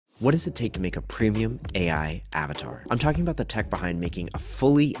What does it take to make a premium AI avatar? I'm talking about the tech behind making a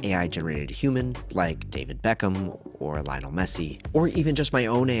fully AI-generated human like David Beckham or Lionel Messi, or even just my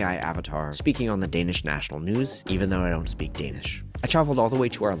own AI avatar speaking on the Danish national news, even though I don't speak Danish. I traveled all the way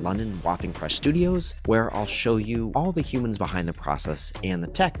to our London Wapping Press studios, where I'll show you all the humans behind the process and the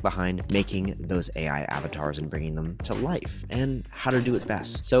tech behind making those AI avatars and bringing them to life, and how to do it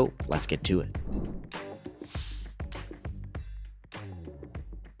best. So let's get to it.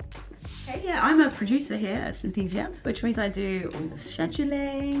 Yeah, I'm a producer here at Synthesia, which means I do all the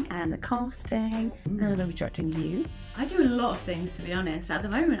scheduling and the casting, and I'll be directing you. I do a lot of things, to be honest. At the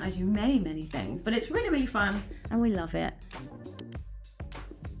moment, I do many things, but it's really fun, and we love it.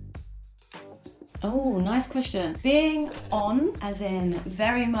 Oh, nice question. Being on, as in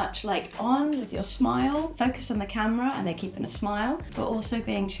very much like on with your smile, focus on the camera and they're keeping a smile, but also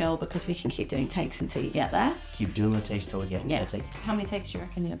being chill because we can keep doing takes until you get there. Keep doing the takes till we get Yeah. How many takes do you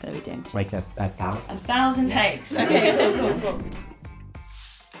reckon you're going to be doing? like a 1,000. 1,000 takes. Okay, cool.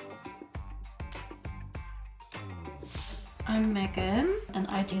 I'm Megan and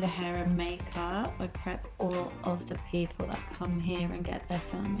I do the hair and makeup. I prep all of the people that come here and get their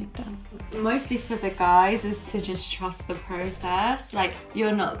filming done. Mostly for the guys is to just trust the process. Like,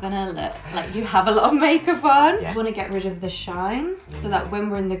 you're not gonna look like you have a lot of makeup on. Yeah. I want to get rid of the shine so that when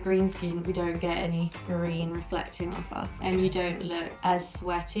we're in the green screen we don't get any green reflecting off us and you don't look as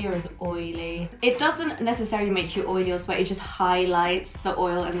sweaty or as oily. It doesn't necessarily make you oily or sweaty, it just highlights the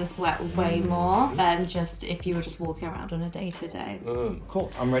oil and the sweat way more than just if you were just walking around on a day-to-day.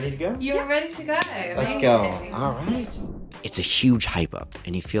 Cool, I'm ready to go. You're ready to go. Let's go. All right. It's a huge hype up,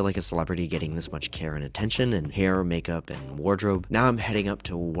 and you feel like a celebrity getting this much care and attention, and hair, makeup, and wardrobe. Now I'm heading up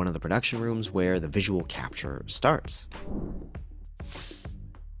to one of the production rooms where the visual capture starts.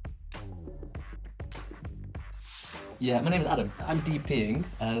 Yeah, my name is Adam. I'm DPing,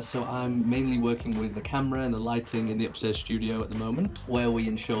 so I'm mainly working with the camera and the lighting in the upstairs studio at the moment, where we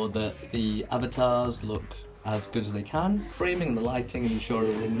ensure that the avatars look as good as they can, framing the lighting and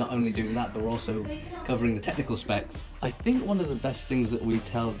ensuring we're not only doing that, but we're also covering the technical specs. I think one of the best things that we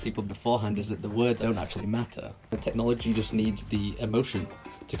tell people beforehand is that the words don't actually matter. The technology just needs the emotion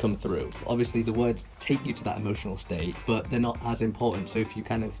to come through. Obviously the words take you to that emotional state, but they're not as important, so if you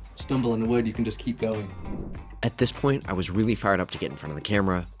kind of stumble on a word, you can just keep going. At this point, I was really fired up to get in front of the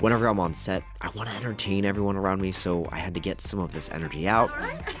camera. Whenever I'm on set, I want to entertain everyone around me, so I had to get some of this energy out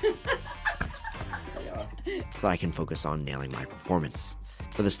so that I can focus on nailing my performance.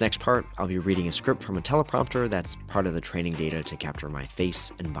 For this next part, I'll be reading a script from a teleprompter that's part of the training data to capture my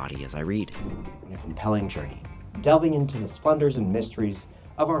face and body as I read. A compelling journey, delving into the splendors and mysteries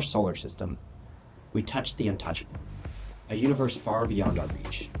of our solar system. We touch the untouchable, a universe far beyond our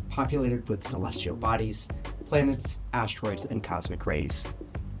reach, populated with celestial bodies, planets, asteroids, and cosmic rays.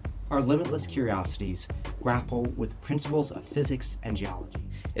 Our limitless curiosities grapple with principles of physics and geology.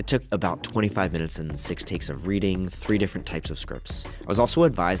 It took about 25 minutes and 6 takes of reading 3 different types of scripts. I was also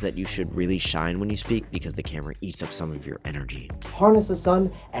advised that you should really shine when you speak because the camera eats up some of your energy. Harness the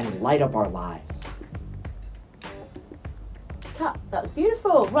sun and light up our lives. Cut. That was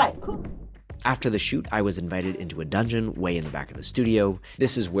beautiful. Right, cool. After the shoot, I was invited into a dungeon way in the back of the studio.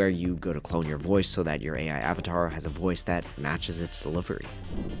 This is where you go to clone your voice so that your AI avatar has a voice that matches its delivery.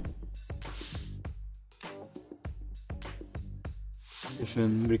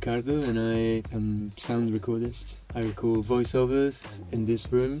 I'm Ricardo and I am sound recordist. I record voiceovers in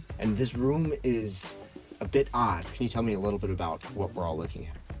this room. And this room is a bit odd. Can you tell me a little bit about what we're all looking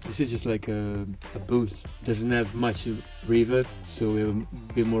at? This is just like a booth. Doesn't have much reverb, so we have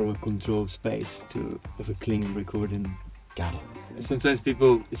a bit more of a controlled space to have a clean recording. Got it. Sometimes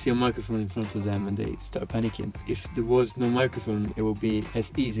people see a microphone in front of them and they start panicking. If there was no microphone, it would be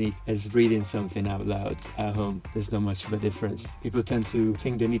as easy as reading something out loud at home. There's not much of a difference. People tend to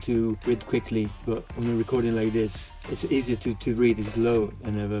think they need to read quickly, but when we're recording like this, it's easier to read it slow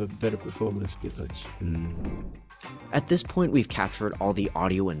and have a better performance privilege. At this point, we've captured all the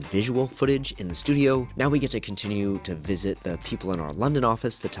audio and visual footage in the studio. Now we get to continue to visit the people in our London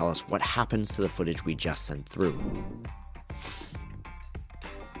office to tell us what happens to the footage we just sent through.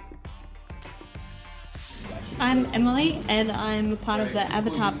 I'm Emily and I'm part of the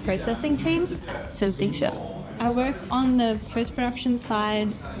avatar processing team, Synthesia. I work on the post-production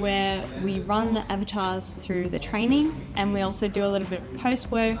side where we run the avatars through the training, and we also do a little bit of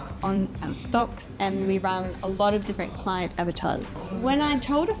post-work on our stocks, and we run a lot of different client avatars. When I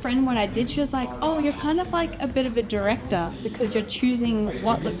told a friend what I did, she was like, oh, you're kind of like a bit of a director because you're choosing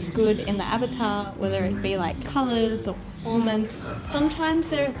what looks good in the avatar, whether it be like colors or performance. Sometimes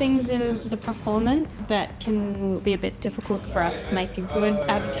there are things in the performance that can be a bit difficult for us to make a good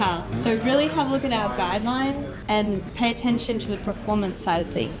avatar. So really have a look at our guidelines and pay attention to the performance side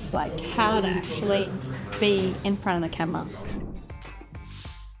of things, like how to actually be in front of the camera.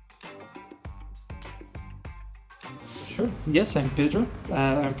 Sure. Yes, I'm Pedro.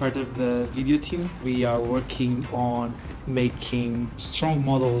 I'm part of the video team. We are working on making strong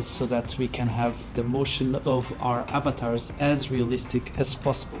models so that we can have the motion of our avatars as realistic as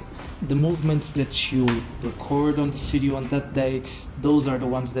possible. The movements that you record on the studio on that day, those are the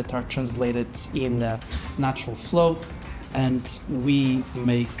ones that are translated in a natural flow, and we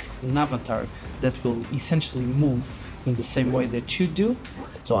make an avatar that will essentially move in the same way that you do.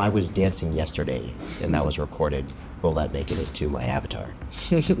 So I was dancing yesterday, and that was recorded. Will that make it into my avatar?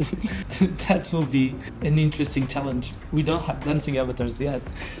 That will be an interesting challenge. We don't have dancing avatars yet.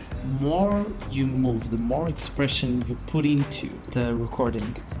 The more you move, the more expression you put into the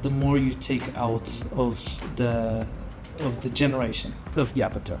recording, the more you take out of the generation of the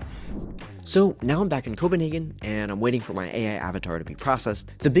avatar. So now I'm back in Copenhagen and I'm waiting for my AI avatar to be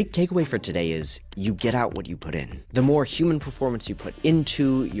processed. The big takeaway for today is you get out what you put in. The more human performance you put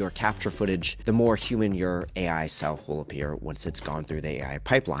into your capture footage, the more human your AI self will appear once it's gone through the AI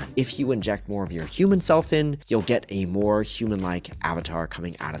pipeline. If you inject more of your human self in, you'll get a more human-like avatar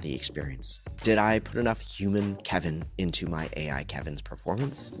coming out of the experience. Did I put enough human Kevin into my AI Kevin's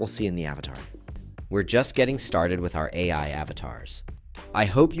performance? We'll see in the avatar. We're just getting started with our AI avatars. I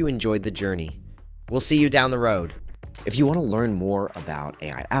hope you enjoyed the journey. We'll see you down the road. If you want to learn more about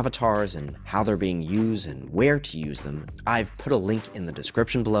AI avatars and how they're being used and where to use them, I've put a link in the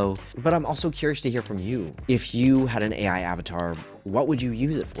description below, but I'm also curious to hear from you. If you had an AI avatar, what would you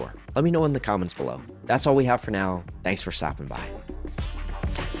use it for? Let me know in the comments below. That's all we have for now. Thanks for stopping by.